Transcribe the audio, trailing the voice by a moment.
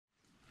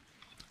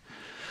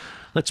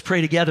Let's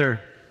pray together.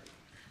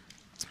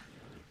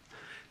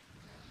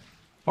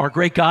 Our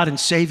great God and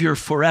Savior,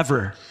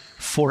 forever,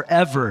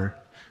 forever,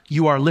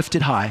 you are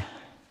lifted high.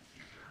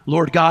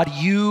 Lord God,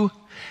 you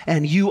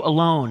and you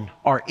alone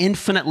are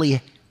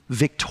infinitely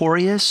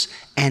victorious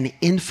and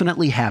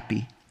infinitely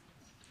happy.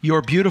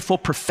 Your beautiful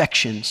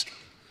perfections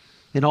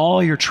in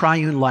all your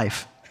triune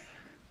life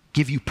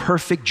give you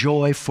perfect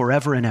joy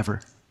forever and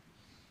ever.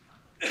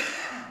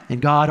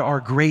 And God, our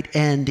great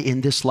end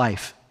in this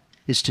life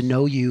is to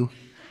know you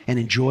and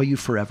enjoy you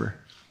forever.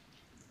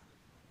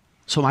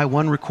 So my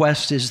one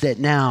request is that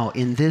now,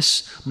 in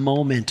this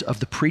moment of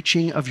the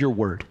preaching of your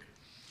word,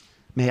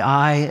 may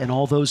I and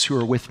all those who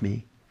are with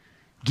me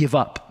give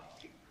up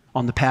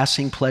on the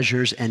passing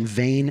pleasures and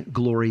vain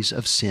glories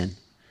of sin,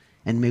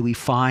 and may we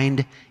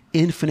find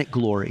infinite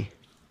glory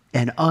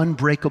and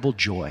unbreakable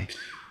joy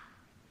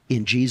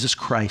in Jesus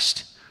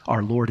Christ,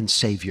 our Lord and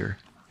Savior.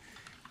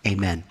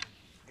 Amen.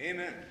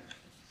 Amen.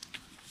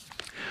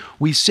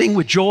 We sing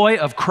with joy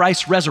of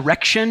Christ's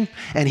resurrection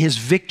and his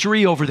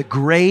victory over the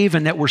grave,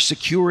 and that we're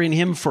secure in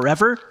him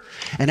forever.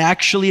 And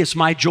actually, it's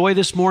my joy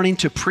this morning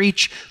to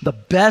preach the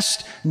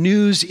best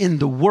news in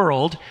the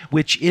world,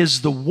 which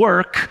is the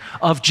work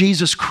of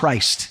Jesus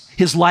Christ,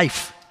 his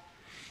life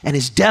and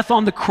his death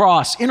on the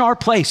cross in our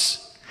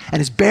place, and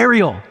his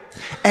burial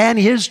and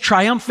his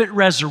triumphant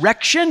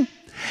resurrection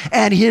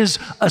and his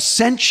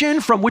ascension,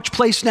 from which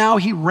place now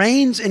he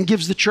reigns and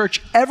gives the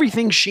church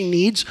everything she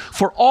needs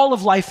for all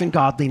of life and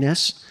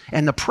godliness,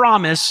 and the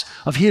promise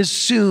of his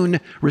soon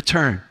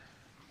return.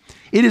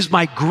 It is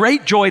my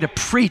great joy to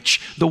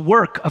preach the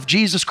work of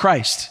Jesus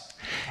Christ.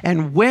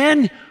 And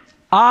when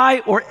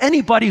I or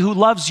anybody who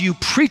loves you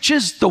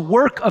preaches the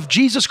work of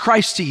Jesus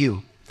Christ to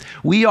you,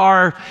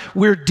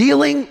 we're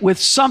dealing with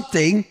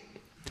something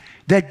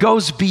that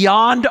goes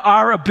beyond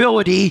our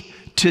ability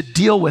to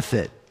deal with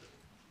it.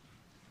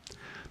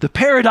 The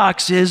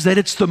paradox is that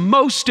it's the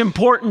most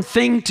important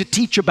thing to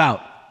teach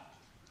about.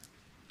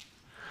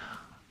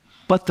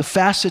 But the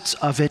facets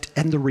of it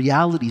and the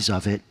realities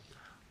of it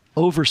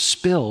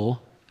overspill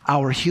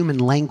our human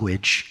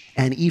language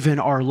and even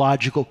our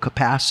logical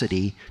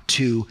capacity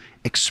to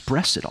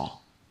express it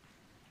all.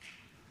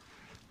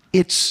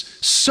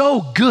 It's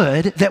so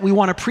good that we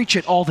want to preach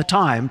it all the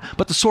time,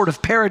 but the sort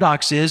of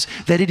paradox is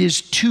that it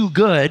is too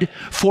good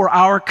for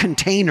our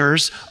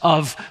containers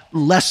of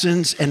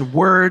lessons and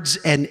words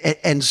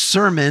and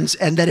sermons,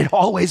 and that it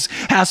always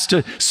has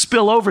to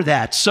spill over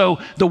that. So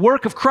the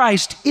work of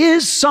Christ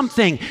is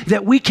something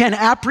that we can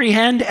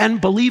apprehend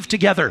and believe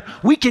together.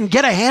 We can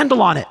get a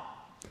handle on it.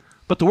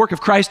 But the work of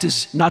Christ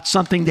is not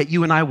something that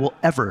you and I will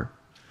ever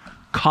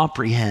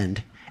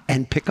comprehend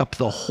and pick up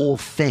the whole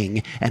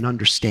thing and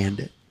understand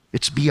it.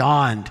 It's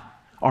beyond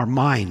our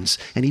minds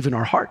and even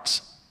our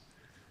hearts.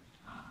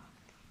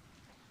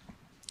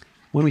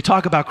 When we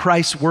talk about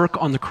Christ's work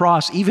on the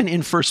cross, even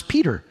in 1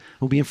 Peter,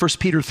 we'll be in 1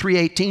 Peter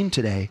 3:18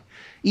 today.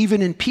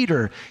 Even in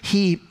Peter,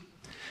 he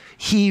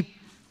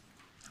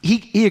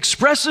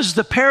expresses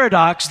the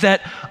paradox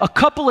that a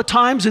couple of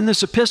times in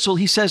this epistle,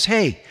 he says,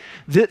 hey,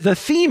 the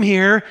theme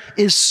here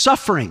is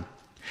suffering.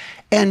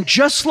 And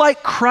just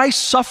like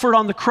Christ suffered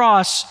on the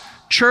cross,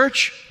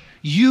 church,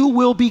 you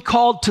will be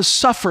called to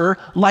suffer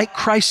like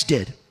Christ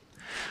did.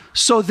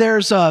 So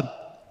there's a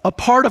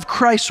part of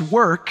Christ's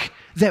work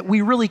that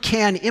we really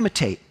can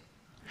imitate.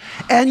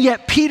 And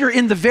yet Peter,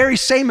 in the very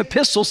same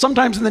epistle,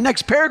 sometimes in the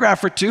next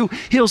paragraph or two,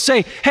 he'll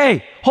say,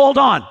 hey, hold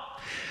on.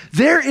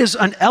 There is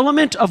an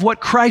element of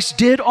what Christ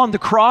did on the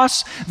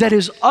cross that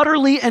is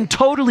utterly and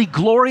totally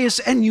glorious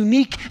and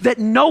unique that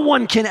no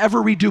one can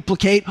ever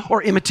reduplicate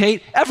or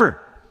imitate ever.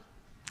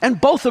 And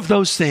both of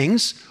those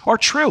things are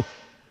true,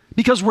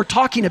 because we're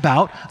talking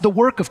about the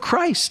work of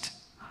Christ.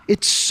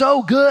 It's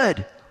so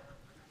good.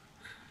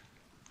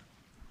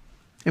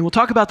 And we'll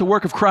talk about the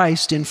work of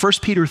Christ in 1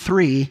 Peter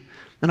 3,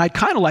 and I'd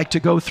kind of like to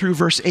go through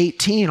verse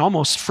 18,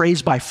 almost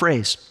phrase by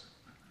phrase.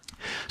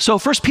 So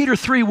 1 Peter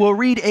 3, we'll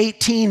read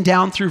 18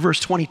 down through verse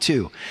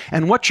 22.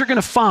 And what you're going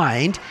to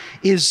find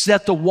is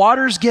that the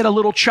waters get a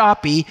little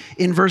choppy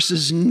in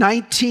verses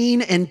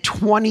 19 and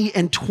 20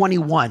 and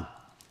 21.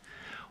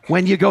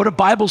 When you go to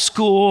Bible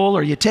school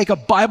or you take a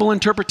Bible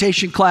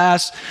interpretation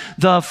class,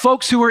 the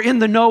folks who are in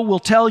the know will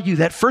tell you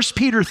that 1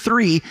 Peter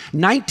 3,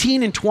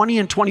 19 and 20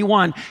 and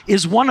 21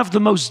 is one of the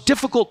most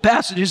difficult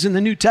passages in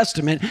the New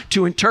Testament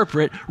to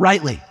interpret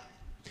rightly.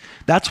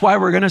 That's why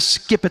we're going to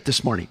skip it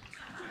this morning.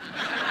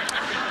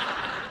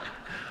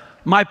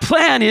 My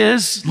plan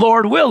is,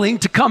 Lord willing,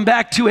 to come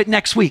back to it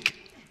next week.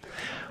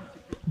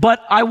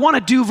 But I want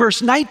to do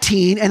verse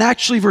 19 and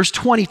actually verse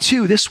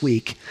 22 this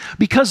week,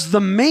 because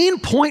the main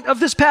point of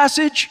this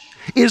passage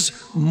is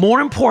more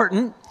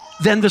important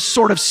than the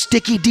sort of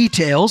sticky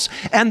details,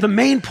 and the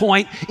main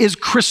point is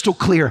crystal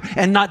clear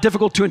and not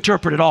difficult to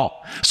interpret at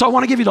all. So I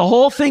want to give you the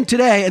whole thing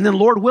today, and then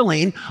Lord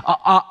willing,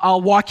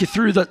 I'll walk you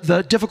through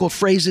the difficult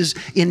phrases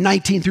in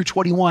 19 through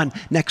 21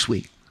 next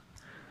week.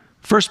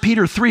 1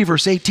 Peter 3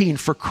 verse 18,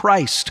 for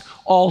Christ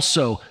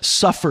also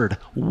suffered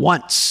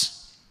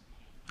once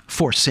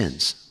for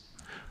sins,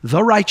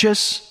 the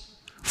righteous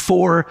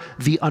for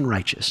the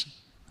unrighteous,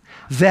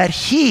 that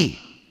he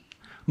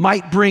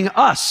might bring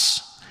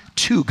us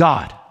to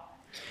God,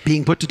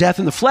 being put to death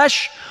in the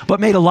flesh, but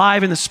made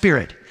alive in the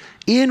Spirit,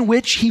 in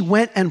which he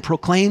went and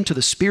proclaimed to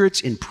the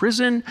spirits in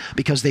prison,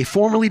 because they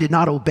formerly did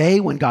not obey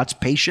when God's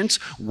patience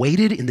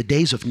waited in the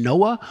days of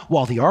Noah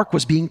while the ark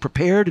was being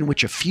prepared, in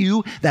which a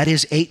few, that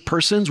is 8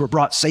 persons, were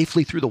brought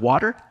safely through the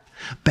water.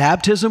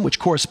 Baptism, which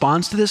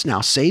corresponds to this,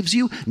 now saves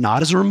you,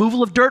 not as a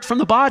removal of dirt from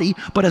the body,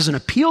 but as an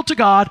appeal to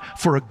God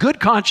for a good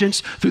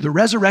conscience through the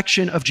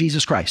resurrection of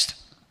Jesus Christ.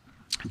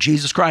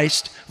 Jesus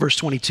Christ, verse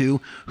 22,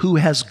 who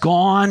has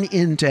gone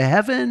into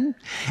heaven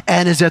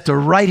and is at the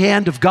right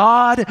hand of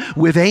God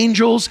with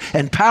angels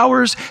and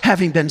powers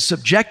having been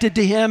subjected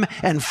to him,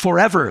 and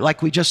forever,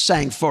 like we just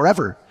sang,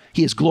 forever,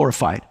 he is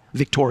glorified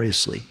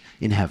victoriously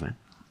in heaven.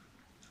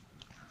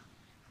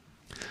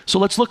 So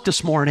let's look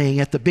this morning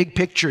at the big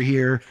picture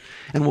here,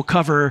 and we'll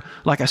cover,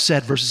 like I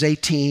said, verses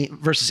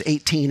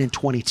 18 and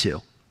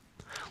 22.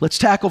 Let's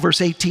tackle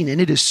verse 18,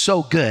 and it is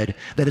so good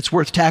that it's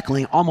worth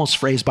tackling almost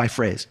phrase by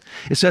phrase.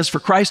 It says, for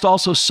Christ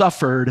also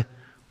suffered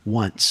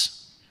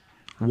once.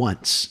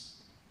 Once.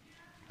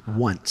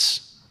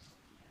 Once.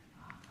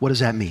 What does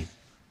that mean?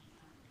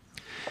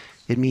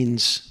 It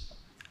means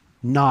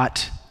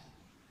not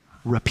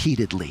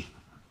repeatedly,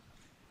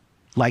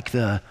 like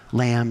the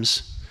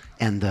lambs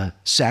and the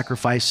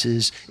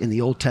sacrifices in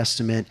the Old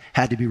Testament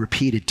had to be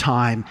repeated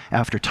time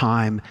after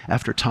time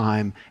after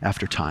time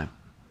after time.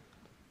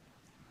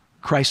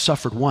 Christ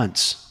suffered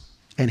once,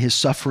 and his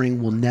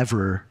suffering will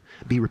never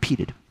be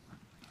repeated.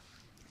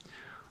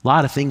 A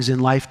lot of things in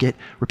life get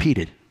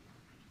repeated.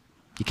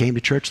 You came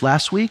to church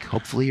last week.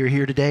 Hopefully you're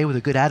here today with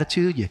a good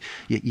attitude.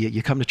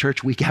 You come to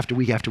church week after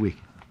week after week.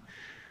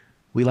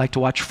 We like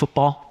to watch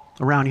football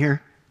around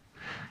here.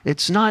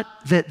 It's not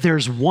that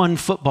there's one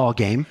football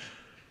game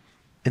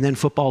and then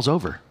football's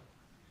over.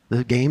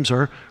 The games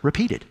are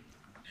repeated.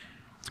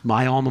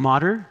 My alma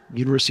mater,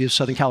 University of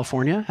Southern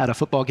California, had a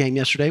football game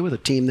yesterday with a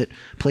team that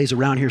plays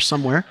around here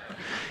somewhere.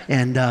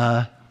 And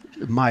I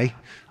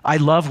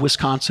love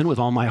Wisconsin with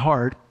all my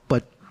heart,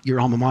 but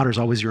your alma mater is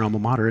always your alma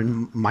mater,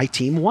 and my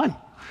team won.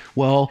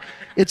 Well,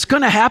 it's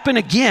going to happen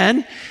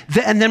again,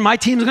 and then my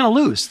team's going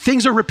to lose.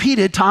 Things are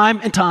repeated time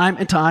and time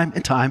and time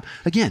and time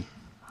again.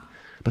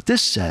 But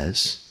this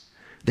says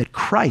that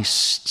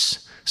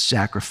Christ's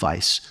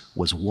sacrifice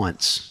was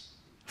once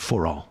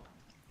for all.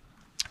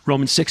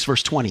 Romans 6,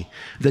 verse 20.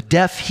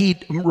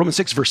 Romans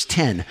 6, verse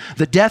 10.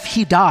 The death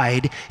he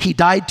died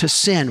to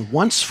sin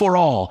once for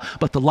all,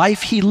 but the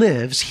life he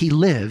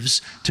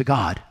lives to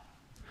God.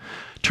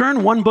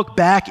 Turn one book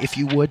back, if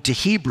you would, to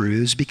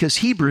Hebrews, because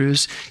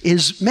Hebrews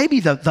is maybe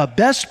the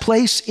best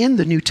place in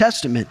the New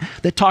Testament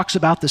that talks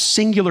about the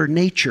singular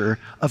nature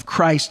of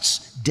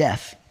Christ's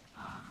death.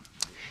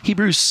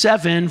 Hebrews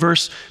 7,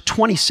 verse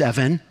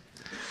 27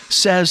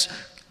 says,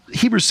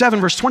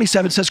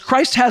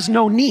 Christ has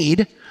no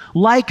need,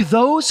 like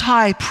those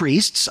high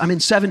priests, I'm in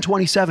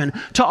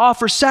 7:27, to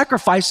offer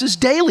sacrifices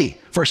daily,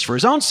 first for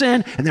his own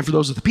sin and then for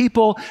those of the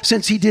people,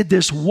 since he did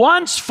this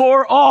once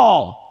for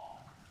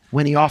all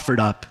when he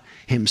offered up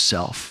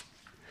himself.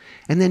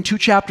 And then 2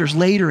 chapters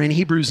later in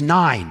Hebrews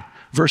 9,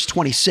 verse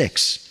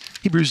 26,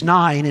 Hebrews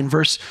 9 and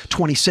verse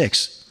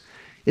 26,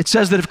 it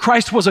says that if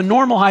Christ was a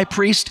normal high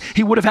priest,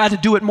 he would have had to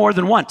do it more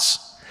than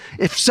once.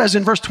 It says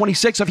in verse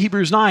 26 of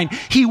Hebrews 9,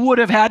 he would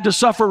have had to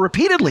suffer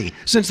repeatedly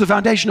since the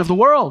foundation of the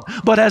world.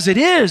 But as it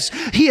is,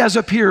 he has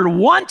appeared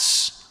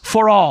once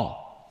for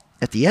all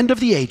at the end of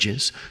the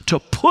ages to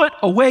put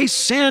away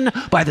sin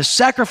by the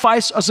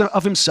sacrifice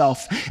of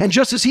himself. And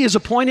just as it is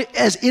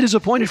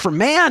appointed for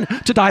man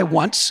to die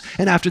once,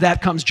 and after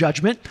that comes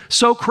judgment,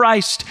 so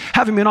Christ,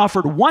 having been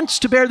offered once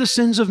to bear the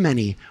sins of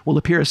many, will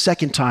appear a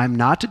second time,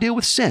 not to deal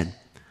with sin,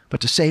 but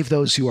to save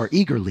those who are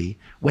eagerly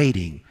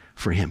waiting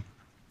for him.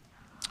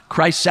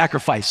 Christ's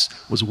sacrifice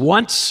was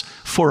once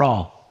for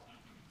all,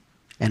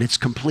 and it's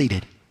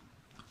completed.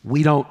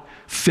 We don't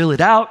fill it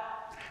out.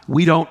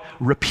 We don't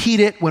repeat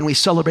it when we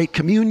celebrate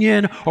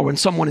communion or when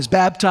someone is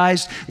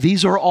baptized.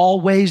 These are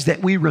all ways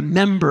that we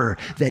remember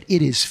that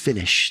it is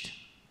finished.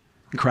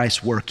 And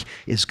Christ's work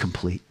is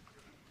complete.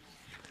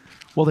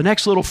 Well, the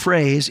next little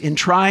phrase in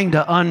trying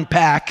to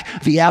unpack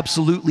the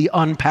absolutely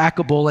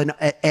unpackable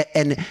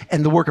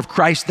and the work of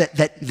Christ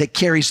that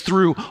carries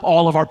through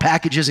all of our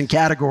packages and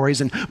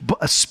categories and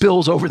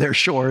spills over their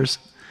shores.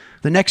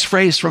 The next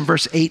phrase from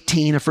verse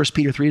 18 of 1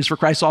 Peter 3 is, for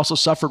Christ also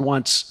suffered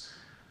once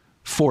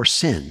for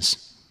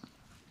sins,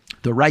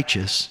 the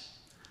righteous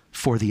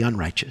for the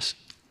unrighteous.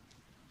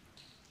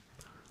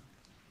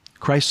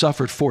 Christ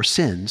suffered for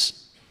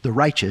sins, the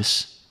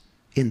righteous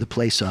in the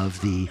place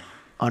of the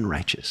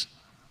unrighteous.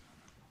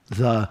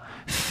 The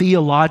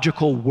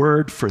theological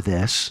word for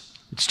this,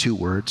 it's 2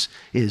 words,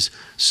 is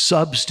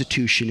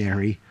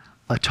substitutionary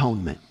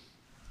atonement.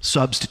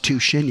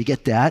 Substitution, you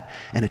get that,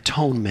 and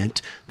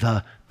atonement,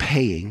 the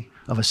paying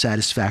of a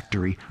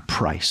satisfactory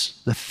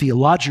price. The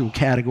theological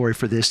category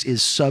for this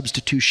is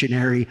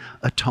substitutionary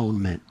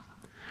atonement.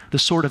 The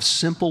sort of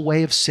simple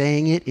way of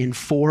saying it in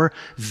 4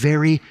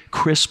 very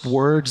crisp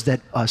words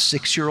that a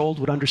 6-year-old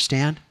would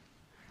understand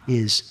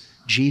is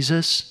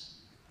Jesus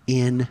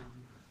in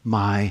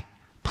my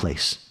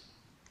place.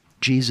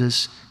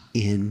 Jesus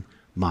in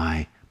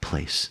my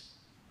place.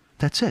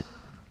 That's it.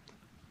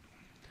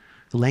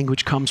 The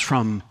language comes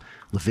from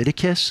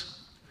Leviticus,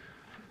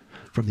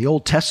 from the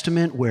Old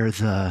Testament, where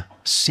the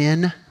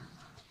sin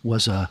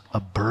was a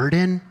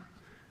burden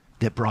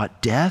that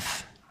brought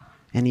death.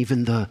 And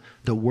even the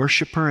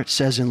worshiper, it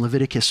says in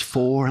Leviticus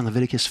 4 and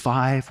Leviticus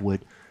 5,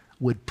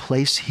 would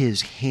place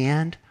his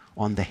hand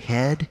on the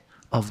head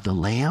of the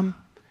lamb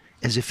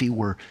as if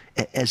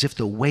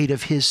the weight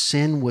of his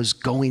sin was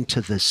going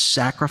to the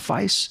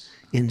sacrifice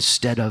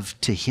instead of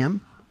to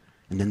him.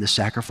 And then the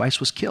sacrifice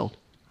was killed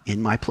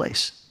in my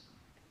place.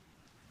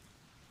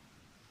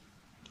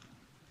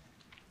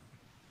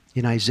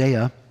 In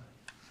Isaiah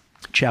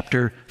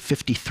chapter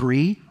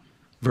 53,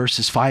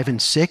 verses 5 and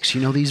 6,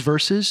 you know these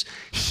verses?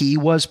 He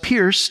was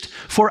pierced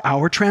for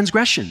our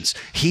transgressions.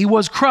 He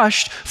was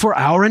crushed for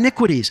our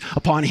iniquities.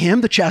 Upon him,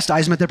 the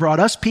chastisement that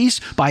brought us peace,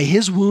 by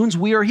his wounds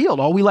we are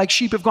healed. All we like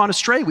sheep have gone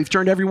astray. We've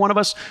turned every one of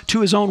us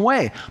to his own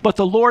way. But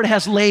the Lord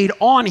has laid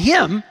on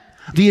him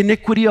the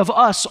iniquity of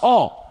us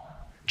all.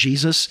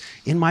 Jesus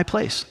in my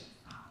place.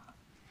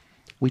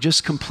 We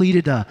just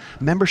completed a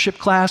membership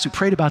class. We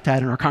prayed about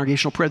that in our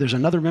congregational prayer. There's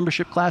another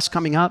membership class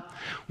coming up.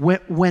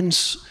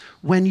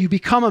 When you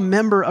become a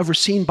member of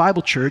Racine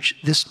Bible Church,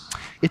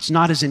 it's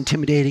not as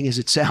intimidating as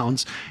it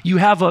sounds. You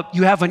have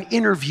an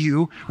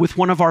interview with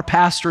one of our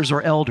pastors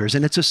or elders,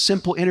 and it's a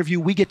simple interview.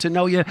 We get to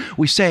know you.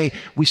 We say,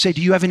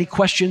 do you have any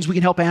questions we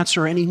can help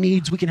answer, any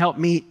needs we can help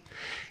meet?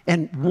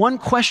 And one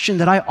question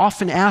that I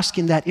often ask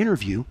in that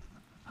interview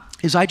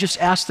is I just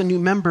ask the new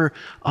member,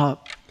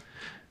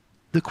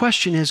 the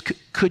question is,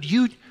 could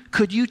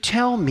you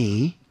tell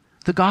me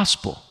the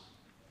gospel?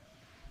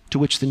 To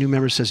which the new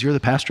member says, you're the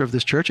pastor of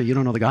this church and you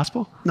don't know the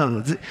gospel?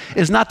 No,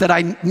 it's not that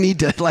I need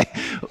to,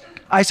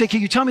 I say, can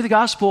you tell me the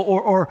gospel?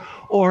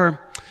 Or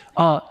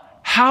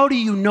how do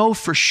you know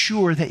for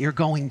sure that you're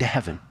going to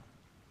heaven?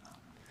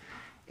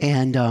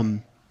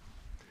 And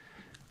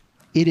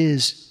it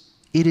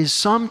is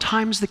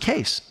sometimes the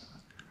case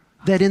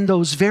that in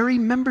those very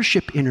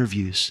membership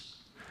interviews,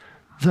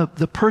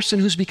 the person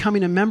who's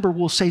becoming a member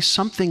will say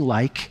something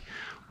like,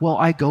 well,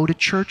 I go to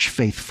church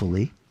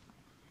faithfully,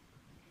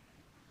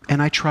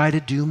 and I try to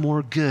do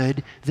more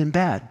good than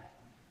bad.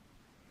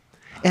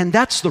 And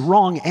that's the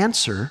wrong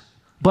answer,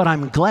 but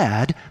I'm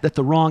glad that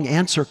the wrong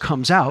answer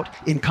comes out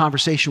in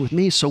conversation with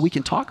me so we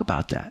can talk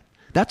about that.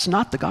 That's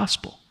not the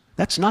gospel.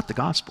 That's not the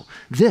gospel.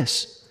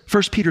 This,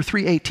 1 Peter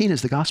 3:18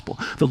 is the gospel.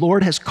 The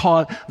Lord has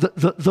called,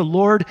 the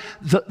Lord,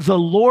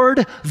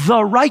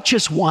 the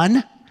righteous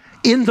one,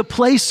 in the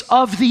place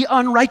of the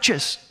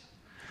unrighteous.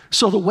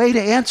 So the way to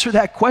answer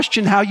that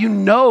question, how you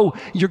know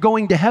you're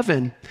going to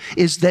heaven,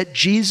 is that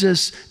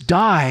Jesus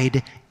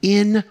died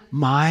in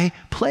my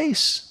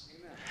place.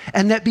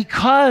 And that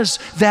because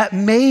that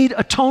made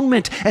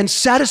atonement and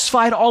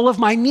satisfied all of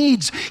my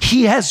needs,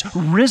 he has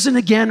risen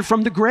again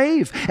from the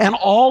grave. And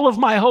all of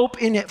my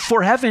hope in it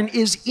for heaven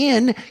is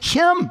in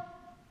him.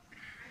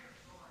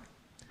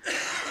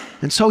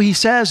 And so he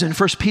says in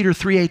 1 Peter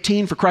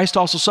 3:18, for Christ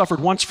also suffered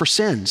once for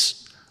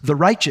sins, the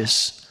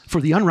righteous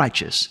for the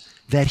unrighteous,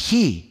 that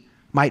he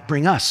might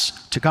bring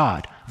us to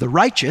God. The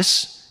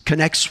righteous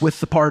connects with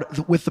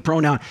the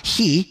pronoun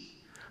he.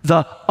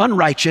 The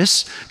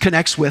unrighteous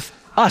connects with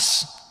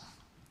us.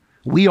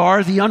 We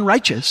are the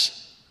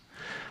unrighteous.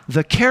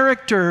 The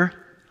character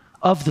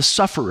of the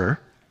sufferer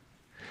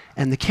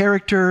and the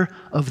character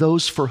of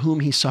those for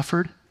whom he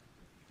suffered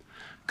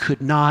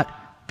could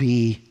not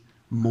be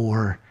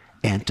more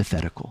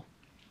antithetical.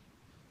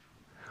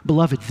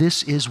 Beloved,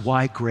 this is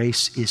why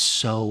grace is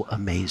so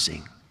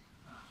amazing.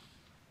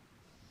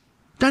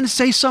 Doesn't it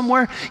say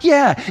somewhere?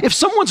 Yeah, if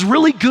someone's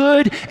really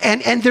good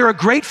and they're a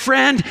great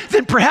friend,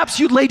 then perhaps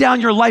you'd lay down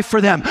your life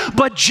for them.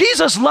 But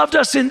Jesus loved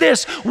us in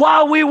this: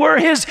 while we were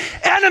his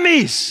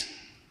enemies,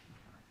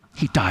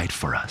 he died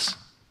for us.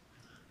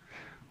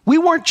 We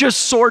weren't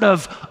just sort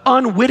of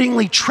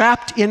unwittingly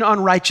trapped in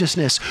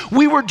unrighteousness.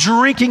 We were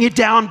drinking it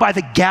down by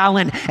the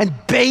gallon and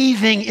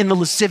bathing in the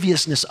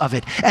lasciviousness of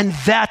it. And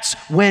that's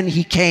when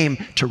he came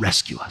to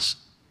rescue us.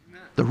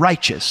 The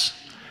righteous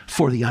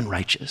for the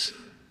unrighteous.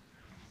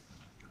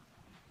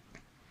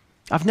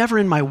 I've never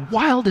in my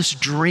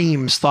wildest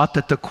dreams thought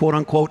that the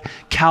quote-unquote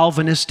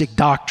Calvinistic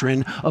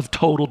doctrine of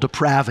total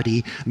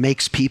depravity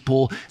makes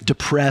people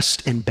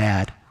depressed and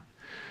bad.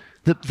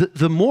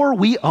 The more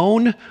we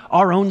own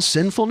our own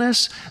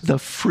sinfulness, the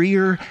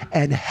freer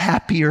and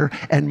happier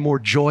and more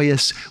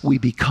joyous we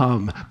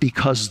become,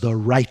 because the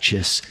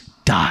righteous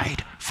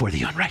died for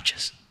the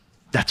unrighteous.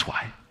 That's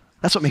why.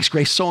 That's what makes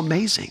grace so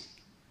amazing.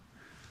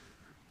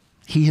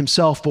 He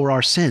himself bore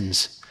our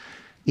sins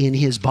in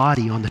his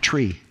body on the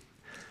tree.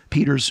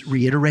 Peter's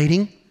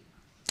reiterating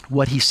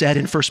what he said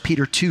in 1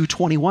 Peter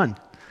 2:21.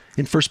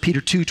 In 1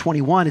 Peter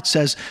 2:21, it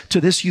says, "To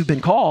this you've been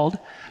called,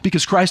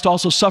 because Christ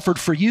also suffered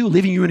for you,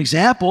 leaving you an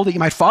example that you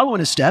might follow in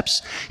his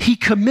steps. He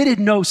committed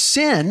no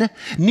sin,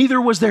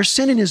 neither was there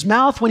sin in his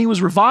mouth. When he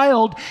was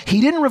reviled, he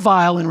didn't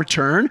revile in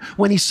return.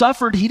 When he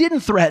suffered, he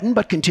didn't threaten,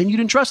 but continued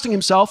entrusting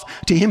himself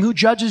to him who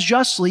judges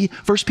justly."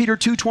 1 Peter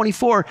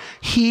 2:24,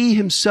 "He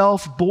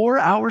himself bore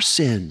our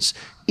sins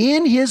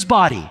in his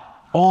body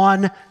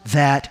on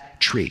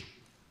that tree,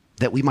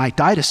 that we might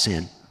die to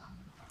sin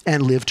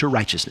and live to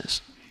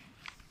righteousness.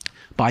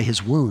 By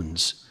his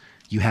wounds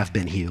you have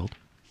been healed."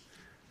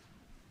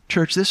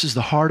 Church, this is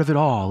the heart of it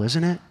all,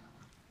 isn't it?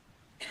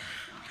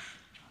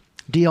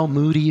 D.L.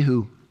 Moody,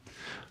 who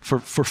for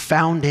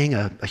founding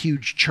a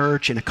huge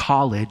church and a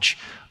college,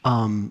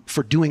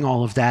 for doing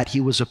all of that,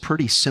 he was a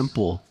pretty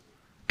simple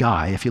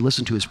guy. If you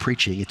listen to his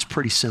preaching, it's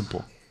pretty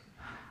simple.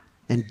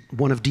 And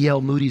one of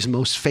D.L. Moody's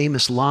most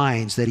famous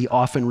lines that he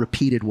often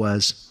repeated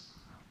was,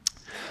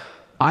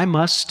 "I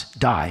must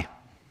die,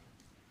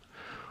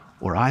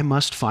 or I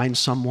must find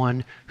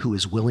someone who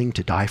is willing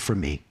to die for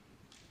me.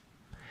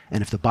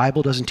 And if the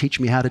Bible doesn't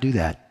teach me how to do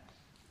that,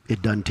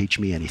 it doesn't teach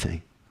me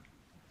anything."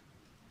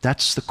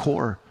 That's the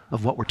core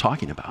of what we're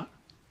talking about.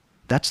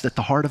 That's at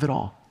the heart of it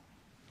all.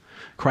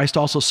 Christ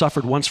also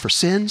suffered once for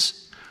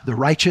sins, the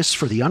righteous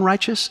for the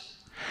unrighteous,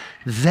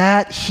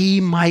 that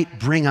he might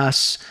bring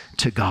us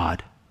to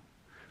God.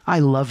 I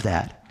love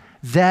that.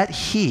 That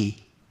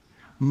he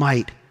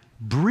might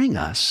bring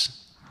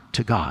us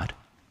to God.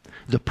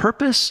 The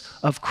purpose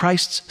of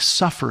Christ's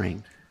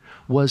suffering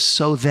was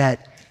so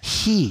that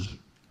he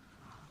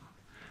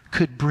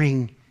could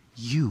bring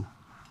you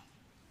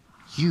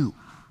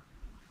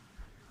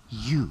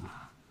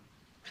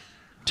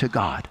to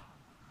God.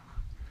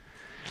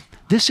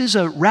 This is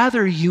a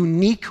rather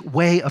unique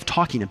way of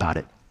talking about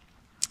it.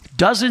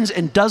 Dozens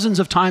and dozens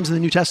of times in the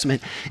New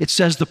Testament, it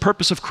says the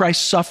purpose of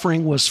Christ's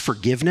suffering was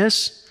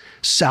forgiveness,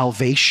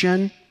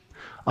 salvation.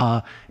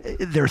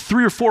 There are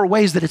 3 or 4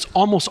 ways that it's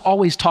almost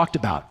always talked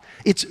about.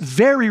 It's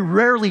very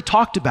rarely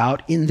talked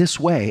about in this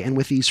way and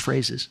with these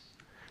phrases,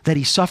 that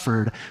he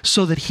suffered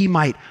so that he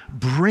might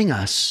bring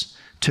us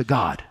to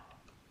God.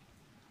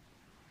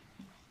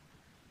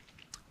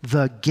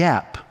 The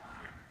gap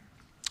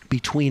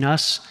between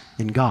us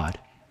and God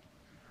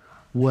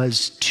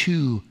was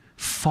too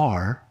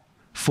far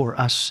for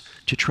us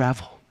to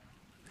travel.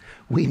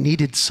 We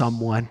needed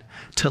someone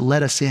to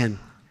let us in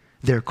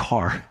their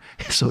car,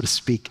 so to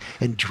speak,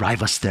 and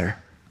drive us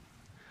there.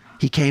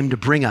 He came to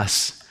bring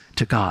us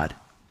to God.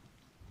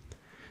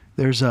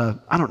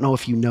 I don't know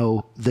if you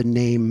know the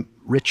name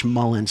Rich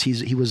Mullins.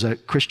 He was a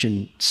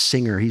Christian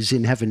singer. He's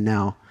in heaven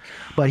now.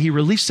 But he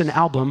released an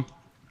album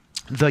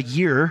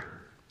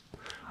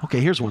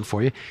here's one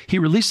for you. He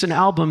released an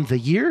album the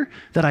year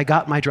that I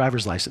got my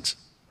driver's license.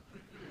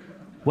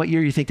 What year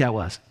do you think that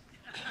was?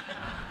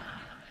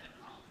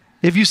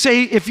 If you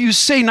say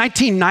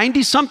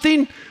 1990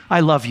 something, I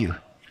love you.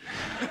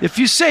 If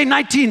you say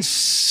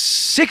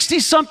 1960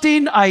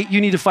 something, you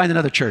need to find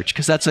another church,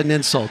 because that's an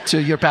insult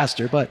to your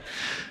pastor. But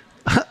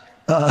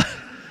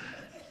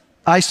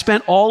I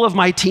spent all of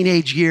my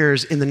teenage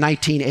years in the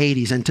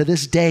 1980s, and to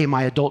this day,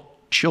 my adult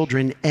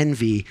children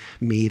envy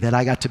me that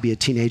I got to be a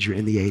teenager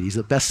in the 80s,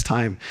 the best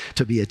time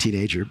to be a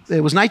teenager.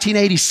 It was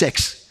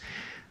 1986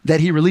 that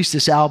he released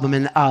this album,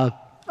 and I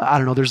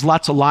don't know, there's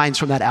lots of lines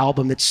from that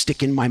album that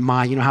stick in my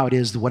mind. You know how it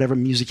is, whatever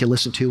music you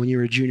listen to when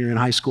you're a junior in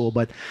high school.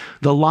 But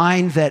the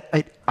line that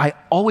I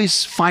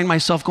always find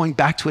myself going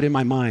back to it in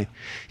my mind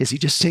is he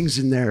just sings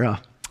in there,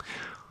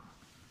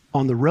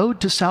 "On the road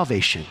to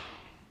salvation,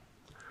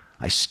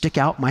 I stick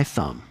out my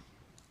thumb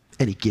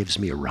and he gives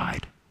me a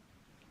ride."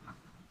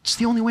 It's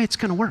the only way it's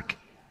going to work.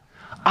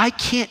 I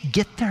can't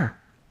get there.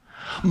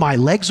 My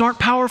legs aren't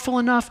powerful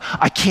enough.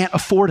 I can't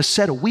afford a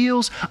set of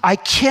wheels. I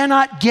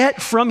cannot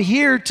get from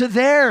here to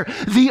there.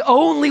 The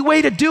only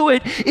way to do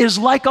it is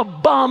like a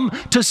bum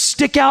to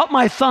stick out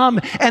my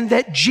thumb, and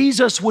that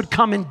Jesus would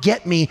come and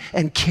get me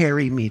and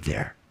carry me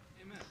there.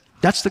 Amen.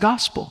 That's the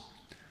gospel.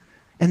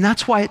 And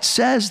that's why it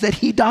says that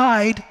he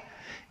died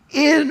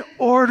in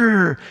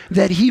order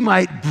that he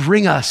might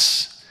bring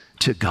us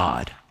to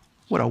God.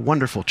 What a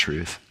wonderful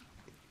truth.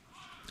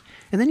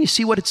 And then you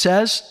see what it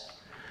says,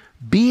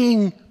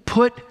 being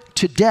put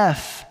to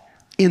death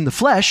in the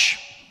flesh,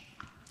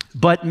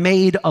 but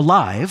made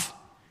alive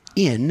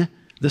in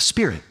the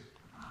Spirit.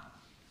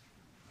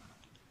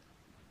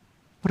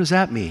 What does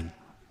that mean?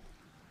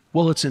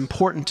 Well, it's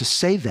important to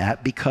say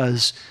that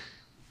because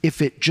if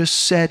it just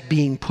said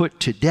being put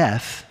to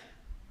death,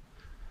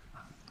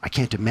 I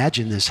can't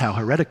imagine this, how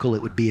heretical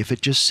it would be if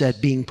it just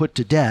said being put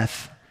to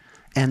death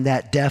and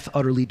that death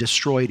utterly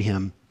destroyed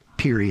him,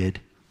 period.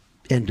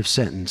 End of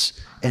sentence,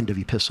 end of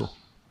epistle.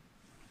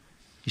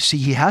 You see,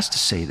 he has to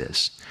say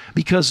this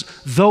because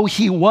though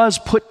he was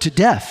put to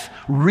death,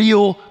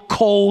 real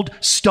cold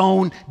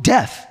stone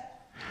death,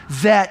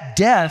 that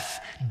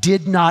death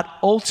did not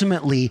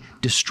ultimately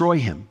destroy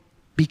him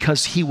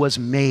because he was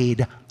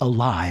made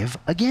alive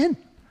again.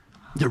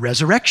 The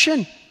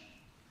resurrection.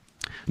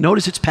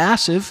 Notice it's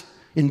passive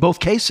in both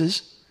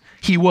cases.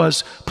 He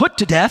was put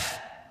to death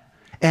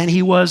and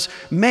he was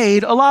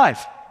made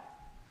alive.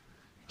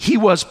 He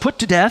was put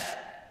to death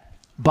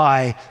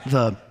by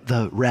the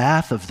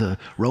wrath of the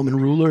Roman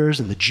rulers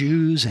and the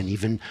Jews, and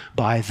even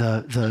by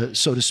the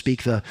so to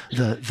speak,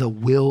 the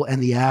will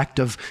and the act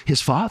of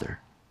his Father.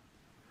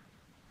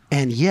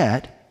 And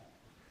yet,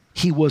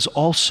 he was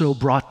also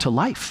brought to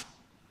life.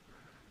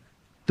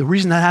 The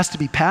reason that has to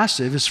be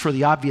passive is for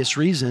the obvious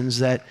reason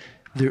that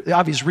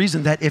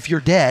if you're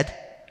dead,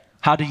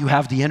 how do you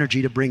have the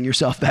energy to bring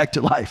yourself back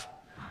to life?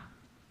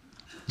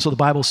 So the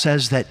Bible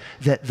says that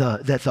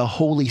the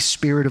Holy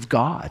Spirit of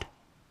God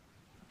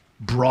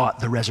brought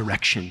the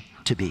resurrection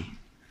to be.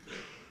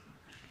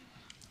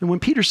 And when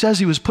Peter says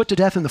he was put to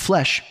death in the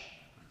flesh,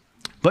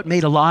 but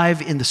made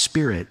alive in the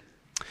Spirit,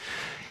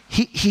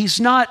 he's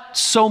not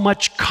so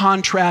much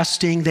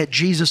contrasting that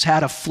Jesus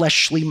had a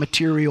fleshly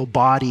material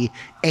body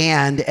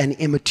and an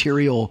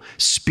immaterial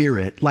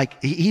spirit.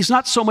 Like, he's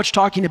not so much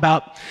talking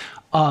about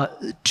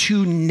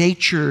two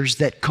natures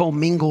that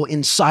commingle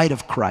inside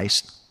of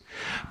Christ.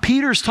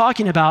 Peter's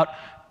talking about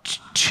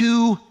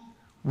two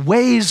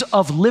ways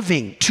of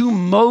living, two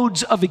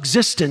modes of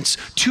existence,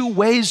 two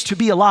ways to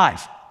be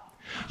alive.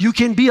 You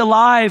can be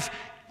alive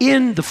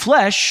in the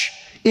flesh,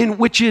 in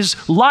which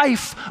is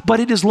life,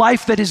 but it is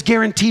life that is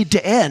guaranteed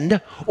to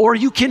end, or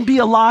you can be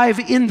alive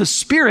in the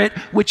Spirit,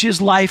 which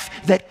is life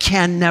that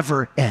can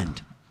never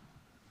end.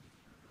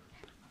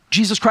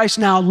 Jesus Christ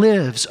now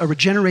lives a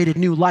regenerated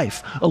new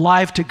life,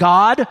 alive to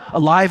God,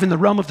 alive in the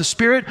realm of the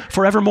Spirit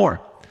forevermore.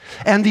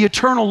 And the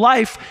eternal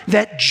life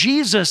that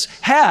Jesus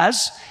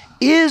has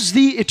is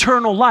the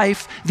eternal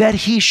life that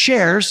he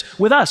shares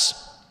with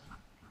us.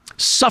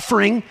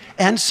 Suffering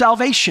and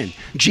salvation.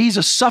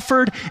 Jesus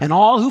suffered, and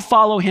all who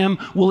follow him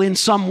will in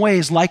some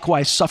ways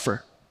likewise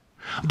suffer.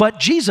 But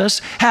Jesus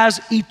has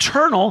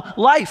eternal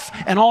life,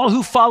 and all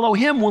who follow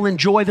him will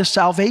enjoy the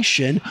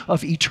salvation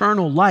of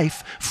eternal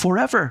life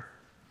forever.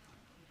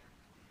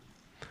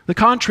 The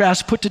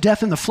contrast, put to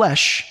death in the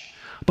flesh,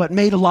 but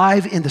made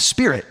alive in the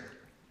Spirit,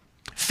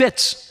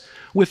 fits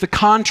with the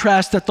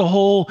contrast that the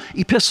whole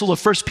epistle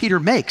of 1 Peter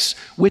makes,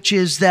 which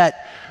is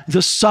that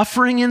the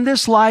suffering in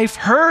this life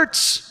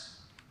hurts,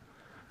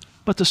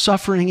 but the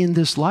suffering in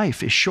this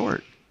life is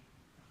short.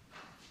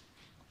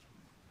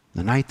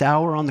 The 9th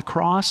hour on the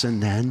cross,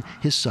 and then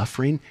his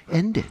suffering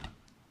ended.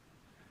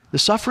 The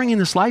suffering in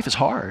this life is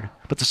hard,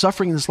 but the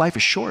suffering in this life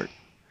is short.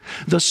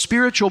 The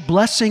spiritual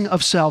blessing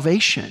of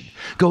salvation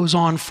goes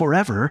on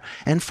forever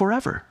and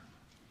forever.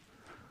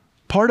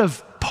 Part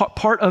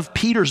of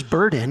Peter's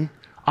burden,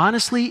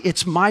 honestly,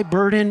 it's my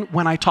burden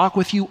when I talk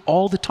with you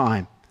all the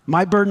time.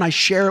 My burden, I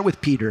share it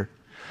with Peter,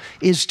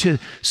 is to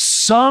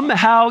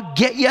somehow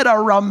get you to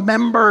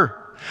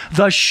remember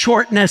the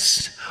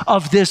shortness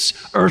of this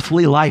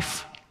earthly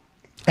life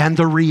and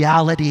the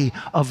reality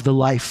of the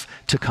life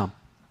to come.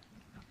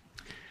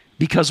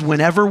 Because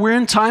whenever we're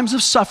in times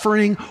of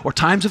suffering or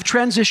times of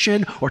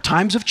transition or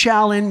times of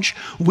challenge,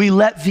 we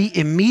let the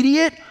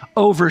immediate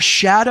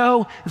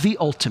overshadow the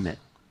ultimate.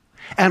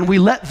 And we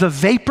let the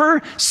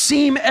vapor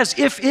seem as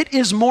if it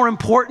is more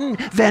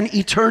important than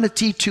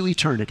eternity to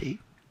eternity.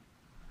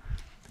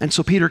 And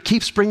so Peter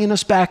keeps bringing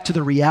us back to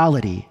the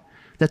reality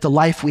that the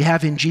life we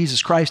have in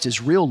Jesus Christ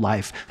is real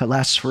life that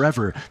lasts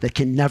forever, that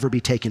can never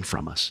be taken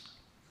from us.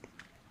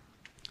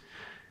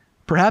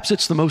 Perhaps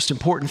it's the most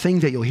important thing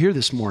that you'll hear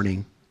this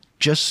morning,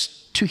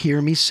 just to hear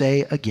me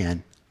say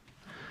again.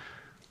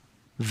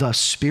 The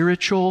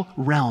spiritual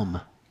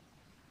realm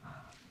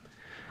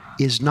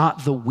is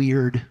not the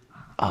weird,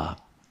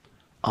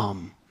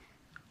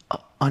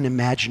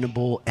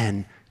 unimaginable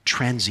and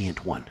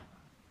transient one.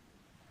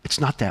 It's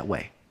not that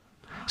way.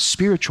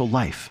 Spiritual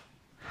life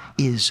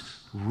is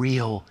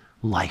real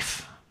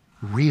life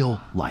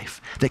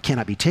that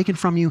cannot be taken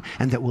from you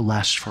and that will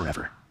last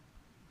forever.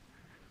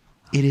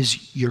 It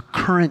is your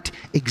current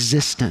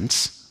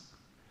existence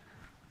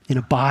in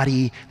a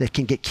body that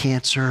can get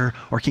cancer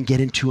or can get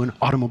into an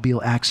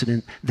automobile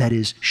accident that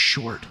is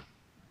short.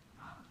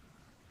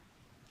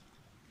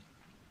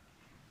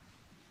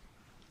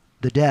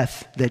 The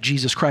death that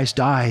Jesus Christ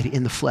died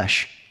in the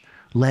flesh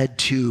led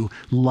to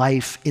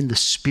life in the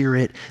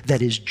Spirit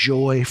that is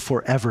joy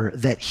forever,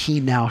 that he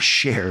now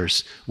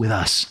shares with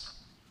us.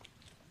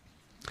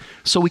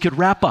 So we could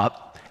wrap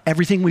up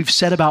everything we've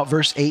said about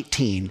verse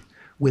 18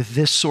 with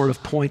this sort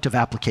of point of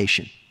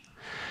application.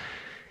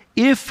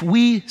 If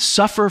we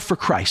suffer for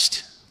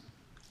Christ,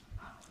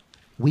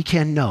 we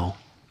can know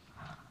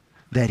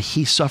that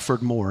he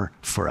suffered more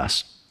for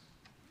us.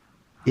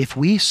 If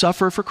we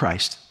suffer for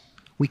Christ,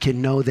 we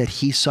can know that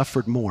he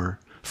suffered more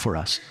for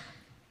us.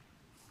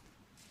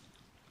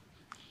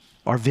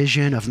 Our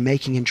vision of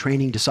making and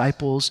training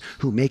disciples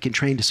who make and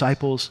train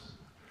disciples,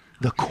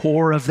 the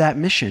core of that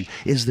mission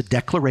is the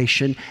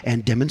declaration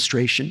and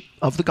demonstration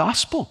of the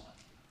gospel.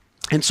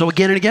 And so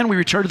again and again, we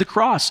return to the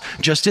cross,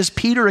 just as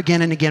Peter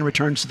again and again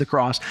returns to the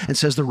cross and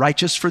says, the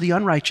righteous for the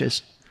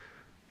unrighteous.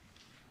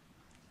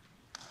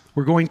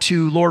 We're going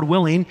to, Lord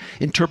willing,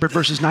 interpret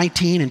verses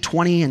 19 and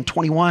 20 and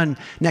 21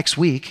 next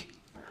week.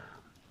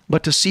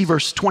 But to see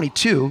verse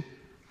 22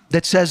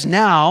 that says,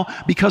 now,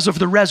 because of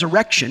the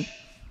resurrection,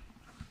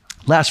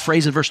 Last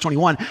phrase in verse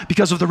 21,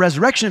 because of the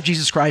resurrection of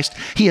Jesus Christ,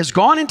 he has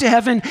gone into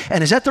heaven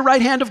and is at the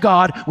right hand of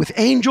God with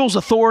angels,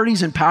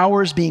 authorities, and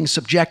powers being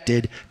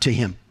subjected to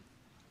him.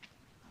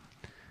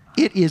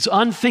 It is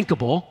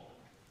unthinkable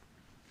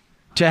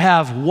to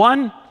have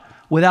one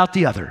without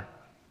the other.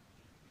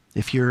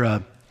 If you're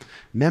a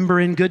member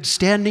in good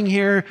standing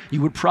here,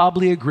 you would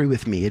probably agree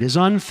with me. It is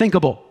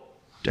unthinkable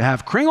to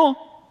have Kringle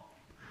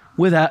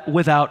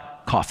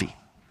without coffee.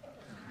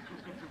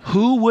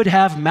 Who would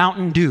have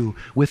Mountain Dew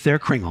with their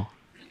Kringle?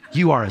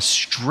 You are a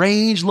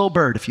strange little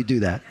bird if you do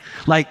that.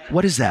 Like,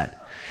 what is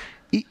that?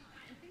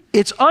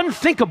 It's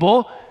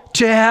unthinkable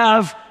to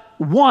have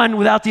one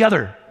without the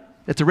other.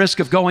 At the risk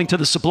of going to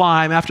the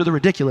sublime after the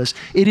ridiculous,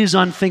 it is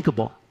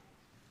unthinkable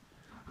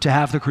to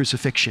have the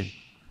crucifixion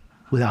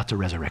without the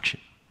resurrection.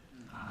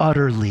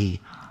 Utterly,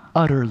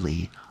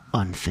 utterly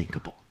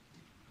unthinkable.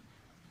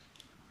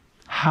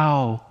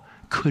 How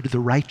could the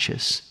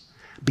righteous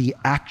be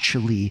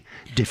actually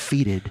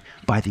defeated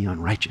by the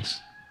unrighteous?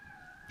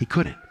 He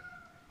couldn't.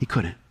 He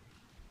couldn't.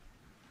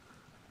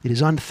 It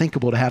is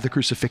unthinkable to have the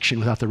crucifixion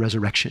without the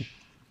resurrection,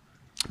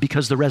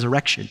 because the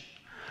resurrection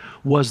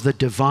was the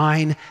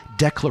divine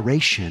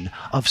declaration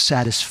of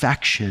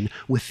satisfaction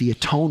with the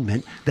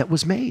atonement that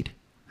was made.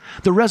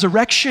 The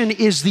resurrection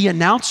is the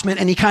announcement,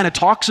 and he kind of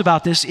talks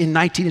about this in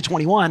 19 and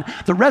 21.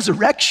 The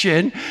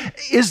resurrection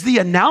is the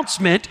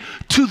announcement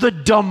to the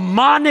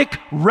demonic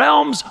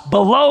realms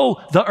below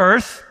the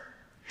earth,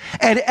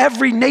 and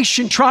every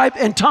nation, tribe,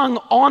 and tongue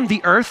on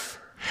the earth,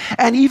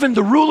 and even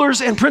the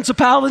rulers and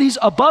principalities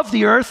above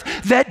the earth,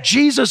 that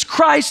Jesus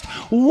Christ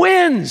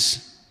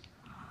wins.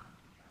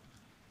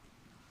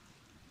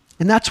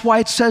 And that's why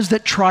it says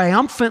that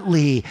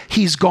triumphantly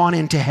he's gone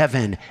into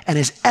heaven and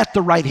is at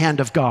the right hand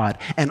of God,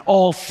 and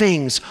all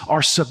things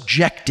are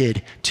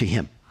subjected to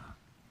him.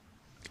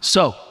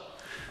 So,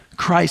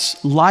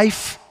 Christ's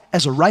life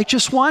as a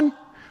righteous one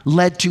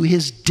led to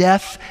his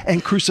death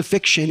and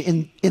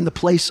crucifixion in the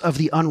place of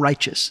the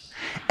unrighteous.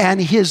 And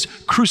his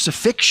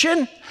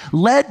crucifixion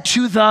led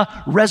to the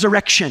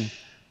resurrection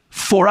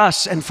for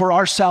us and for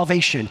our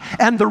salvation.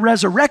 And the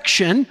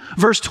resurrection,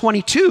 verse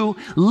 22,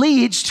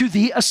 leads to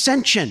the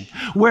ascension,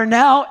 where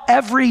now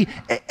every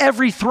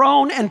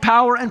throne and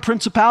power and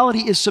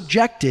principality is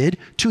subjected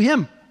to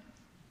him.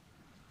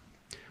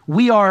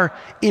 We are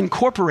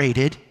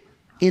incorporated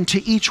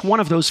into each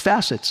one of those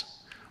facets.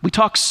 We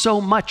talk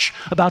so much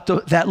about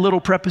that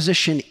little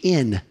preposition,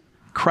 in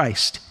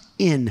Christ,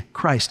 in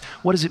Christ.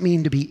 What does it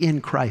mean to be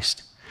in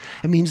Christ?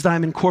 It means that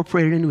I'm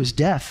incorporated into his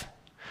death.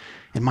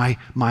 And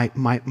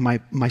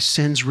my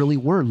sins really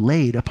were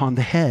laid upon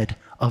the head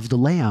of the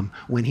Lamb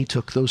when he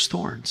took those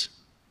thorns.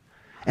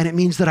 And it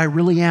means that I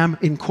really am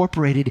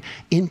incorporated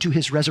into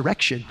his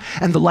resurrection.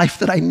 And the life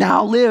that I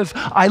now live,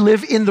 I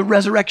live in the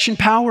resurrection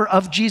power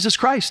of Jesus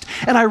Christ.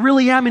 And I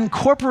really am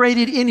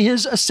incorporated in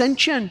his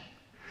ascension.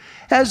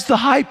 As the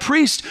high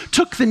priest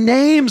took the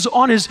names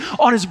on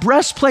his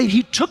breastplate,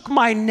 he took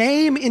my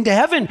name into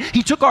heaven.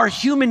 He took our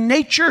human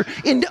nature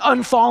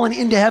unfallen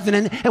into heaven.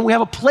 And we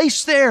have a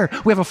place there.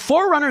 We have a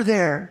forerunner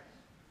there.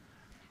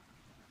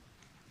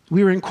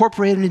 We were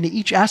incorporated into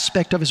each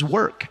aspect of his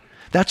work.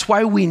 That's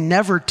why we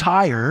never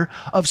tire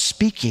of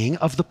speaking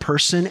of the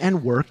person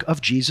and work of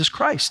Jesus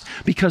Christ,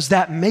 because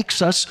that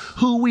makes us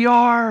who we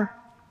are.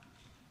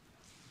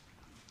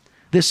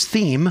 This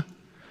theme,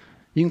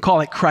 you can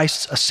call it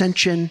Christ's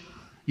ascension.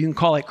 You can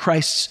call it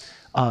Christ's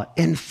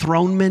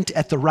enthronement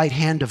at the right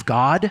hand of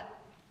God.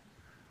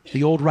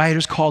 The old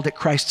writers called it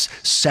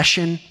Christ's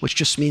session, which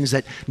just means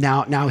that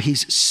now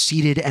he's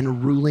seated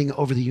and ruling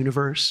over the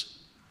universe.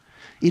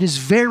 It is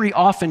very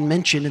often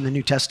mentioned in the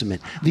New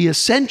Testament. The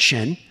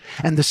ascension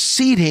and the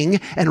seating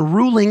and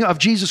ruling of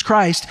Jesus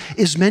Christ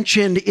is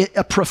mentioned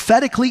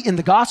prophetically in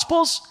the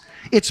Gospels.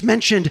 It's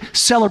mentioned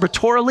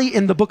celebratorily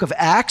in the book of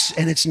Acts,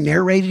 and it's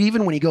narrated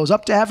even when he goes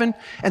up to heaven.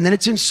 And then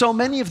it's in so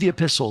many of the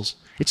epistles.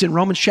 It's in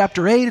Romans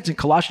chapter 8, it's in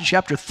Colossians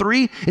chapter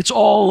 3, it's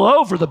all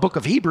over the book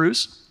of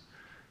Hebrews.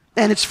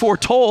 And it's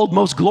foretold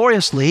most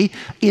gloriously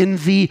in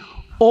the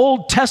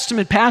Old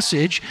Testament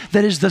passage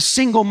that is the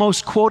single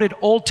most quoted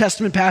Old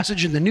Testament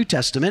passage in the New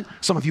Testament.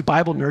 Some of you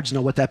Bible nerds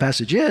know what that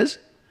passage is.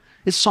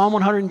 It's Psalm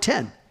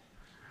 110.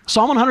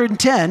 Psalm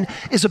 110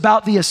 is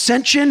about the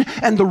ascension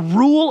and the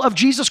rule of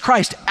Jesus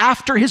Christ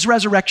after his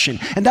resurrection.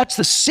 And that's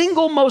the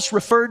single most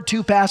referred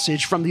to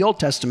passage from the Old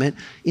Testament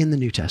in the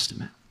New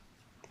Testament.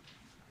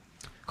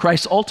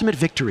 Christ's ultimate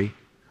victory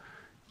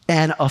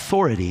and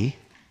authority.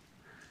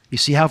 You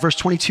see how verse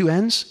 22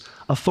 ends?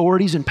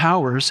 Authorities and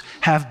powers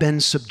have been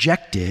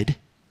subjected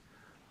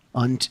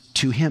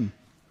unto him.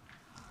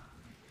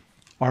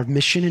 Our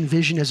mission and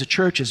vision as a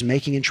church is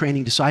making and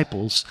training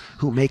disciples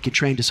who make and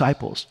train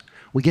disciples.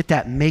 We get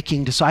that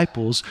making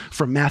disciples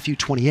from Matthew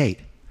 28.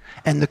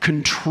 And the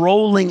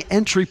controlling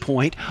entry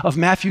point of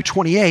Matthew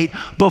 28,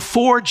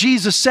 before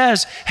Jesus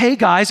says, hey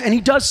guys, and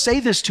he does say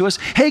this to us,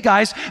 hey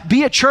guys,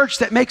 be a church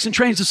that makes and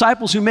trains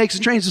disciples who makes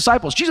and trains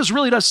disciples. Jesus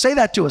really does say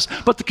that to us.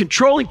 But the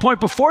controlling point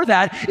before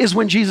that is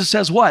when Jesus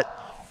says what?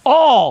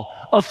 All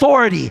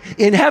authority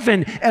in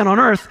heaven and on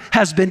earth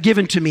has been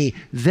given to me.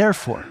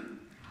 Therefore,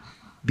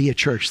 be a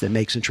church that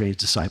makes and trains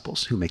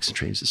disciples. Who makes and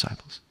trains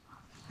disciples?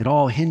 It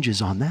all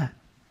hinges on that.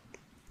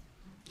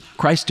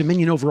 Christ's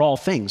dominion over all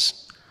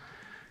things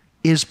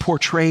is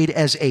portrayed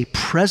as a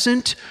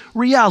present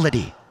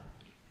reality,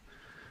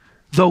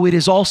 though it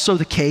is also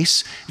the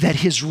case that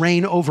his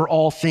reign over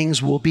all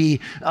things will be,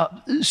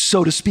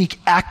 so to speak,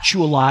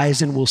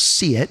 actualized, and we'll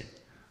see it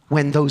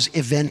when those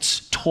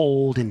events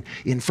told in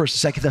 1st and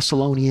 2nd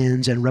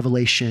Thessalonians and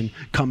Revelation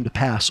come to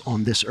pass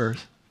on this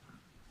earth.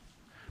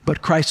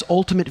 But Christ's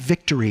ultimate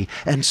victory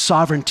and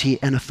sovereignty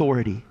and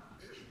authority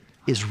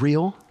is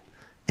real,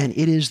 and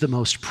it is the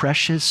most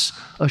precious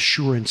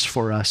assurance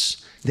for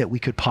us that we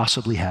could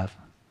possibly have.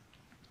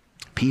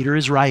 Peter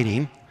is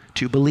writing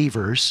to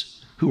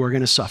believers who are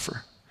going to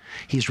suffer.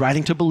 He's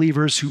writing to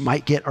believers who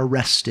might get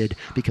arrested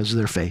because of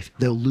their faith.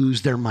 They'll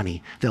lose their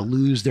money. They'll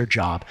lose their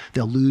job.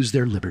 They'll lose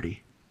their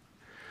liberty.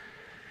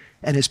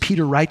 And as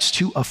Peter writes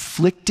to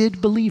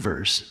afflicted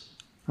believers,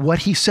 what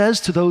he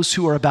says to those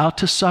who are about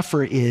to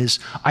suffer is,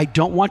 I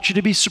don't want you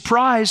to be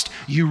surprised.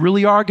 You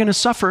really are going to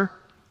suffer.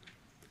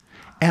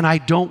 And I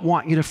don't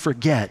want you to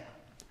forget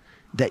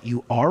that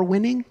you are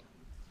winning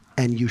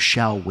and you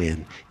shall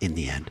win in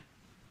the end.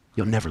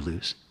 You'll never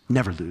lose.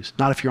 Never lose.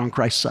 Not if you're on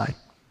Christ's side.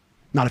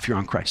 Not if you're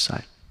on Christ's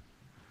side.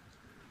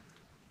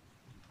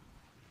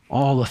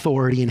 All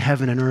authority in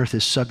heaven and earth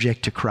is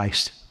subject to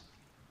Christ.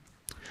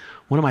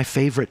 One of my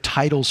favorite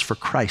titles for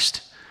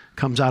Christ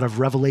comes out of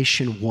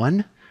Revelation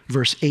 1,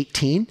 verse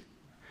 18.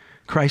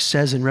 Christ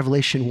says in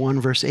Revelation 1,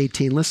 verse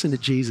 18, listen to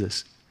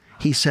Jesus.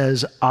 He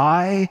says,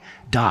 I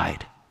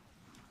died,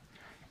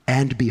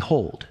 and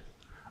behold,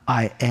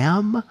 I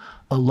am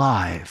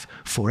alive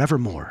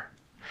forevermore,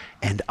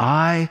 and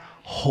I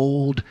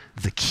hold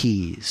the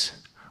keys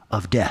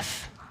of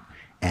death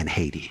and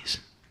Hades.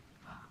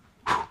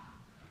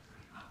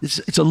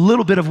 It's a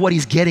little bit of what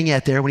he's getting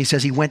at there when he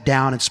says he went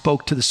down and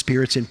spoke to the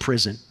spirits in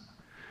prison.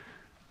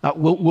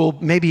 We'll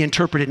maybe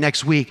interpret it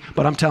next week,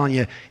 but I'm telling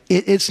you,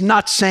 it's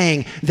not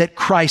saying that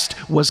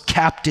Christ was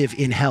captive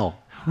in hell.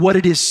 What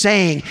it is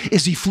saying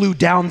is he flew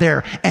down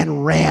there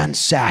and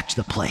ransacked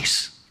the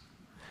place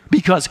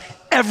because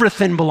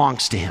everything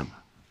belongs to him.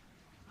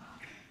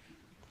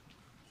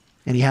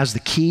 And he has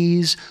the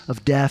keys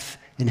of death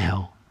and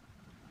hell.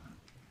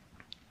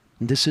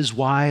 And this is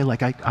why,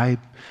 like I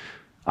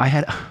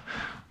had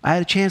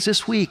a chance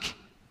this week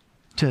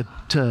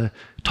to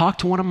talk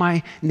to one of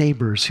my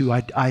neighbors who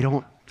I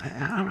don't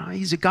know,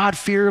 he's a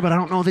God-fearer, but I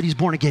don't know that he's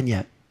born again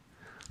yet.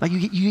 Like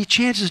you get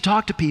chances to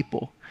talk to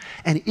people,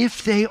 and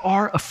if they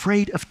are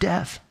afraid of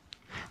death,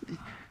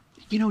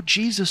 you know,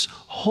 Jesus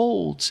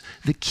holds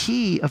the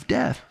key of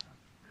death.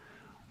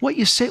 What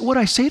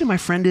I say to my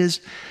friend is,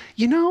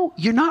 you know,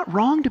 you're not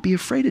wrong to be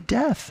afraid of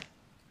death.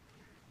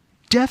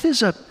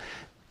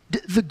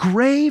 The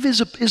grave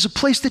is a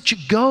place that you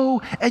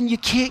go and you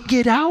can't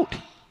get out.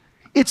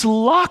 It's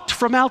locked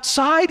from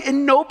outside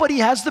and nobody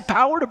has the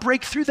power to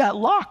break through that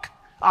lock.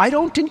 I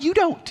don't and you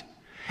don't.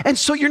 And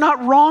so you're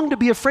not wrong to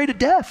be afraid of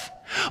death.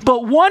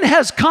 But one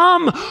has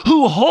come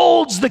who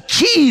holds the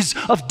keys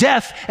of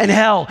death and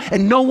hell,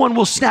 and no one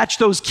will snatch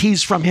those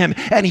keys from him.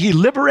 And he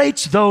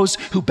liberates those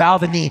who bow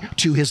the knee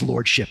to his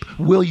lordship.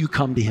 Will you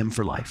come to him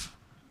for life?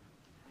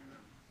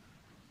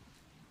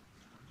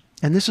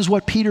 And this is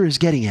what Peter is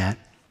getting at.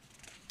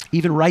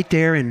 Even right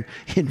there in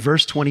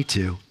verse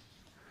 22,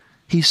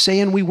 he's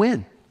saying we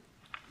win.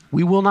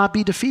 We will not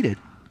be defeated.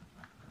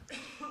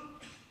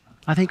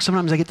 I think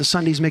sometimes I get the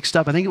Sundays mixed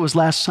up. I think it was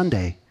last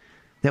Sunday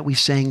that we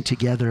sang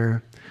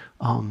together,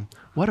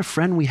 what a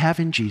friend we have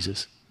in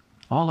Jesus,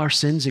 all our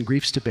sins and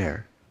griefs to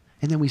bear.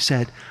 And then we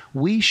said,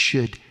 we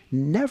should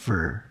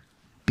never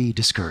be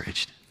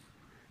discouraged.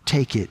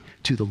 Take it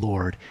to the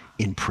Lord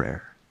in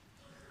prayer.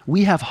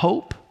 We have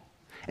hope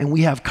and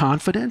we have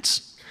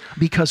confidence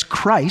because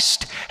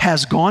Christ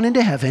has gone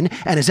into heaven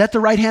and is at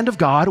the right hand of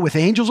God with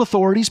angels,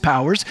 authorities,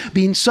 powers,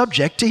 being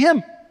subject to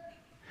him.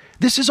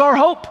 This is our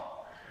hope,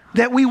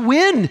 that we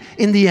win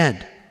in the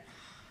end.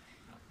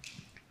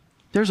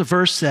 There's a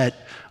verse that,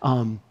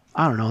 I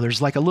don't know,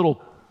 there's like a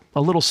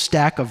little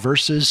stack of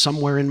verses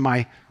somewhere in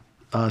my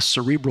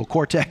cerebral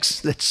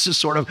cortex that's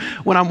just sort of,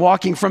 when I'm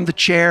walking from the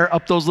chair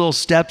up those little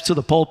steps to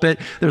the pulpit,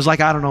 there's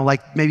like, I don't know,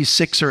 like maybe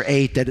 6 or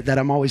 8 that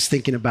I'm always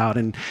thinking about.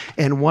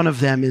 And one of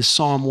them is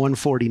Psalm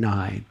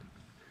 149.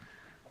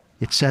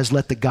 It says,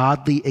 let the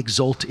godly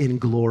exult in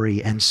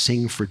glory and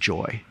sing for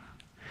joy.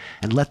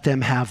 And let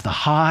them have the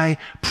high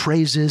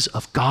praises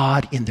of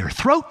God in their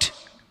throat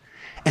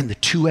and the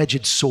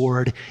two-edged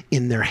sword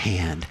in their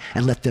hand.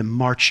 And let them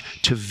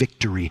march to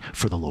victory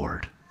for the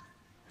Lord.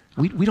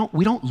 We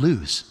don't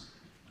lose.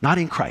 Not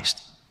in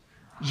Christ.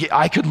 Yeah,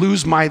 I could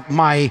lose my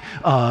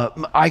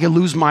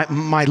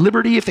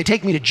liberty if they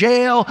take me to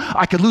jail.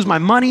 I could lose my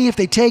money if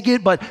they take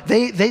it, but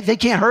they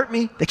can't hurt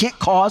me. They can't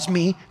cause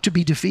me to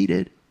be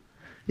defeated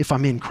if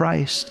I'm in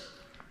Christ.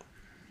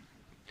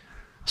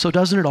 So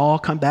doesn't it all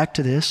come back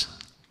to this?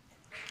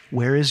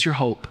 Where is your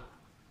hope?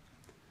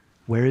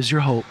 Where is your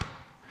hope?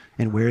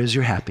 And where is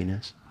your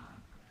happiness?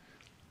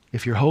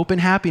 If your hope and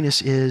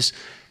happiness is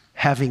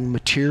having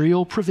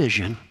material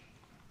provision,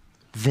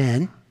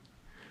 then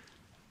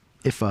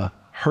if a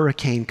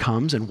hurricane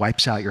comes and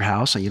wipes out your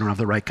house and you don't have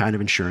the right kind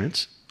of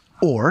insurance,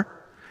 or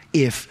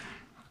if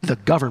the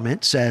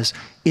government says,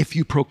 if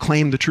you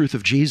proclaim the truth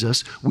of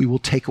Jesus, we will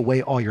take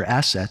away all your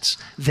assets,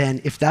 then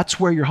if that's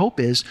where your hope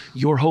is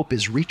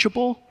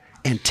reachable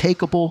and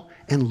takeable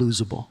and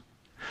losable.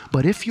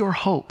 But if your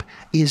hope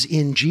is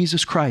in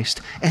Jesus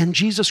Christ, and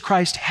Jesus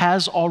Christ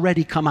has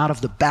already come out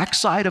of the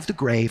backside of the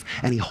grave,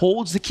 and he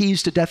holds the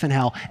keys to death and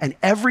hell, and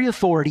every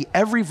authority,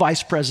 every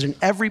vice president,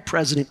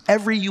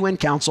 every UN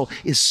council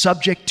is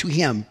subject to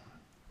him,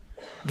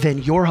 then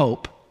your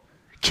hope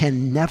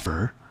can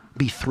never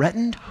be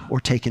threatened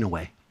or taken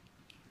away.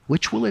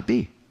 Which will it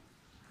be?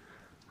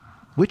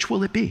 Which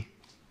will it be?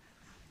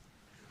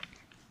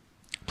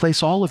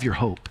 Place all of your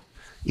hope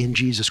in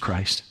Jesus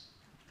Christ.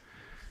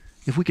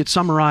 If we could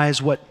summarize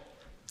what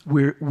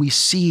we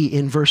see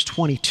in verse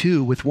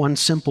 22 with one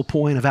simple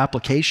point of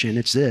application,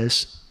 it's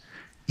this: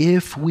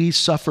 if we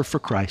suffer for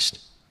Christ,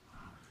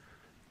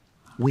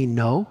 we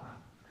know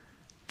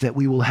that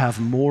we will have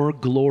more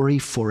glory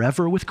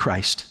forever with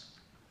Christ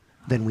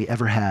than we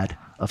ever had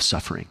of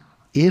suffering.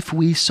 If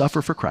we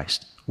suffer for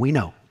Christ, we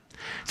know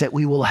that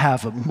we will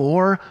have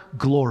more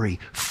glory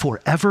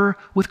forever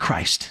with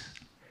Christ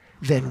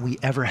than we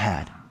ever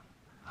had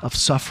of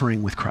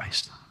suffering with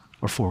Christ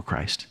or for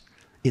Christ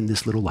in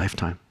this little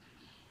lifetime.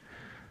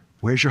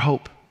 Where's your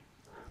hope?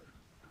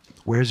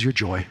 Where's your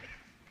joy?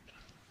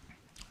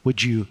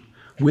 Would you,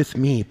 with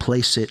me,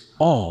 place it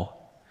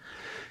all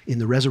in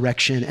the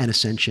resurrection and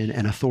ascension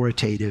and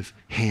authoritative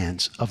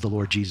hands of the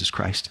Lord Jesus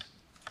Christ?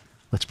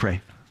 Let's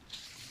pray.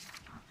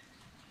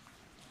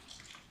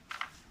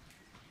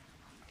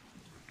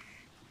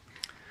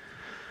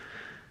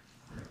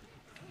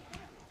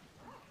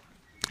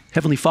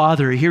 Heavenly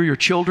Father, hear your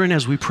children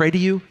as we pray to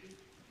you,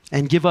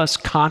 and give us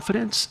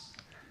confidence,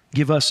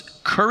 give us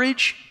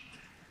courage,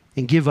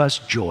 and give us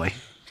joy.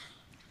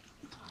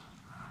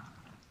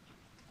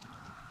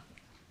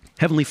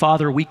 Heavenly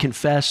Father, we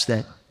confess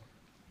that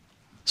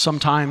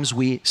sometimes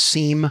we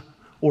seem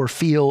or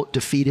feel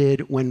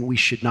defeated when we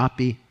should not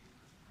be.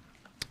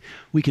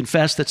 We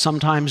confess that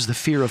sometimes the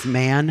fear of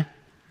man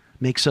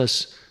makes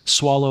us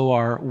swallow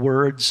our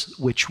words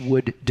which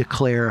would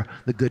declare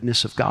the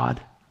goodness of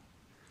God.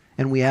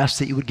 And we ask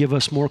that you would give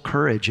us more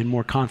courage and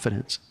more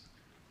confidence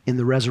in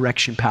the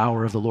resurrection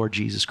power of the Lord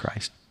Jesus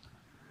Christ.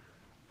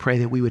 Pray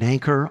that we would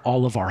anchor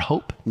all of our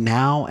hope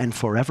now and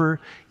forever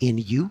in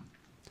you.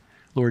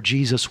 Lord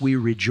Jesus, we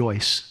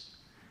rejoice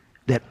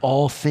that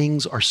all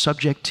things are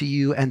subject to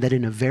you, and that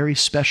in a very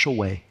special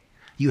way,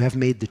 you have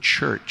made the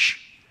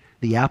church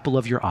the apple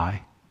of your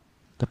eye,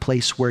 the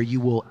place where you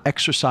will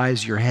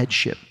exercise your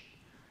headship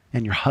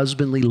and your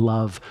husbandly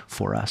love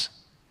for us.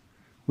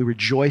 We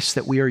rejoice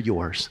that we are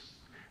yours,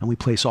 and we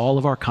place all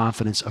of our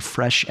confidence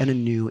afresh and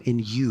anew in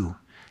you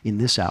in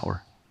this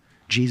hour.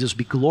 Jesus,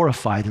 be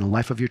glorified in the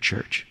life of your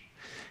church.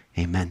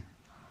 Amen.